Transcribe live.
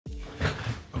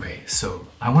Okay, so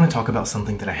I want to talk about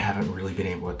something that I haven't really been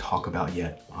able to talk about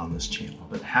yet on this channel,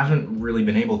 but haven't really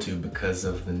been able to because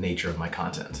of the nature of my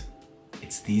content.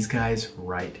 It's these guys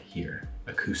right here,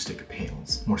 acoustic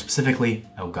panels. More specifically,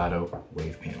 Elgato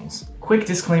Wave Panels. Quick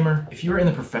disclaimer, if you're in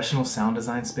the professional sound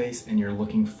design space and you're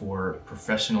looking for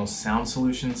professional sound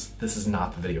solutions, this is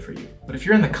not the video for you. But if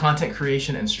you're in the content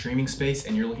creation and streaming space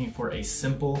and you're looking for a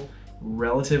simple,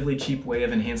 relatively cheap way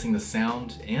of enhancing the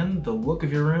sound and the look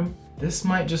of your room, this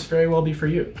might just very well be for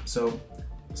you. So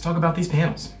let's talk about these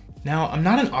panels. Now, I'm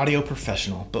not an audio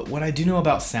professional, but what I do know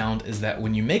about sound is that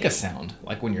when you make a sound,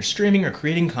 like when you're streaming or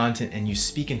creating content and you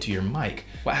speak into your mic,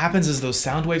 what happens is those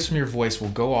sound waves from your voice will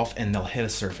go off and they'll hit a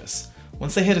surface.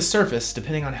 Once they hit a surface,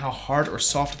 depending on how hard or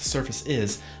soft the surface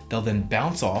is, they'll then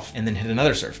bounce off and then hit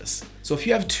another surface. So if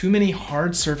you have too many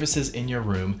hard surfaces in your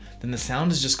room, then the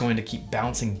sound is just going to keep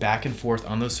bouncing back and forth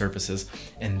on those surfaces,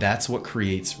 and that's what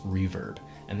creates reverb.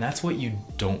 And that's what you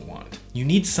don't want. You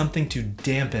need something to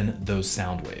dampen those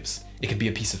sound waves. It could be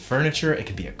a piece of furniture, it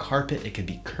could be a carpet, it could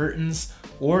be curtains,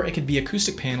 or it could be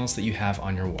acoustic panels that you have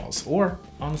on your walls or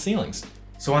on the ceilings.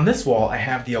 So on this wall, I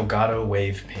have the Elgato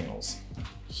Wave Panels.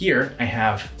 Here, I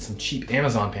have some cheap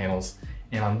Amazon panels,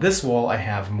 and on this wall, I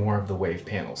have more of the Wave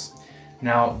Panels.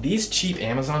 Now, these cheap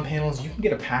Amazon panels, you can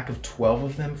get a pack of 12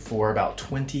 of them for about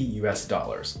 $20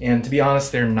 US. And to be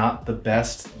honest, they're not the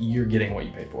best. You're getting what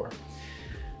you pay for.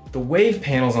 The Wave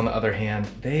Panels, on the other hand,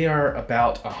 they are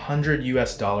about $100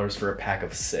 US for a pack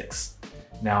of 6.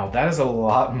 Now, that is a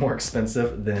lot more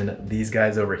expensive than these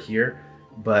guys over here,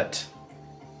 but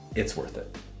it's worth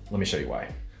it. Let me show you why.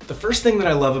 The first thing that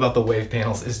I love about the Wave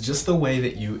Panels is just the way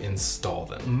that you install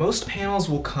them. Most panels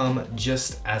will come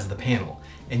just as the panel,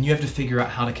 and you have to figure out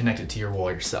how to connect it to your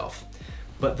wall yourself.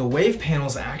 But the Wave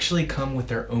Panels actually come with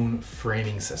their own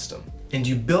framing system. And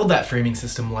you build that framing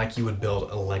system like you would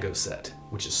build a Lego set,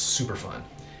 which is super fun.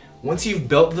 Once you've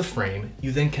built the frame,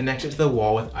 you then connect it to the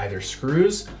wall with either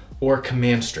screws or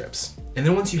command strips. And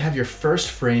then once you have your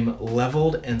first frame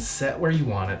leveled and set where you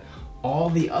want it,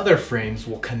 all the other frames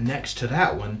will connect to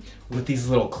that one with these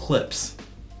little clips.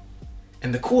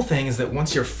 And the cool thing is that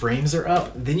once your frames are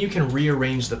up, then you can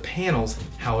rearrange the panels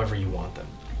however you want them.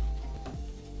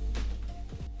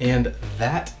 And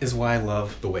that is why I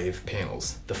love the Wave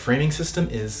Panels. The framing system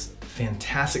is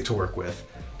fantastic to work with.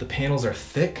 The panels are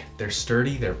thick, they're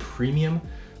sturdy, they're premium.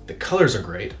 The colors are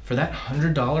great. For that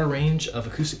 $100 range of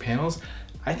acoustic panels,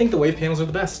 I think the Wave Panels are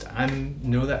the best. I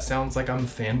know that sounds like I'm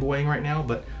fanboying right now,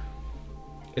 but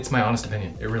it's my honest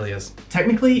opinion, it really is.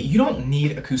 Technically, you don't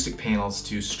need acoustic panels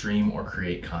to stream or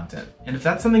create content. And if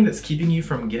that's something that's keeping you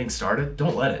from getting started,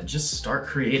 don't let it, just start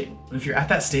creating. But if you're at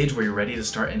that stage where you're ready to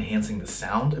start enhancing the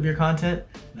sound of your content,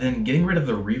 then getting rid of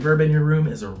the reverb in your room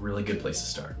is a really good place to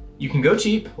start. You can go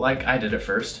cheap, like I did at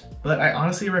first, but I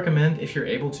honestly recommend, if you're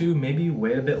able to, maybe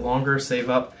wait a bit longer, save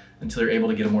up until you're able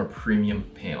to get a more premium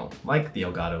panel, like the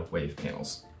Elgato Wave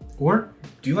Panels. Or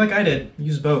do like I did,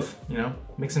 use both,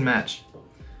 mix and match.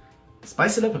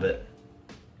 Spice it up a bit.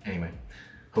 Anyway,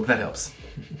 hope that helps.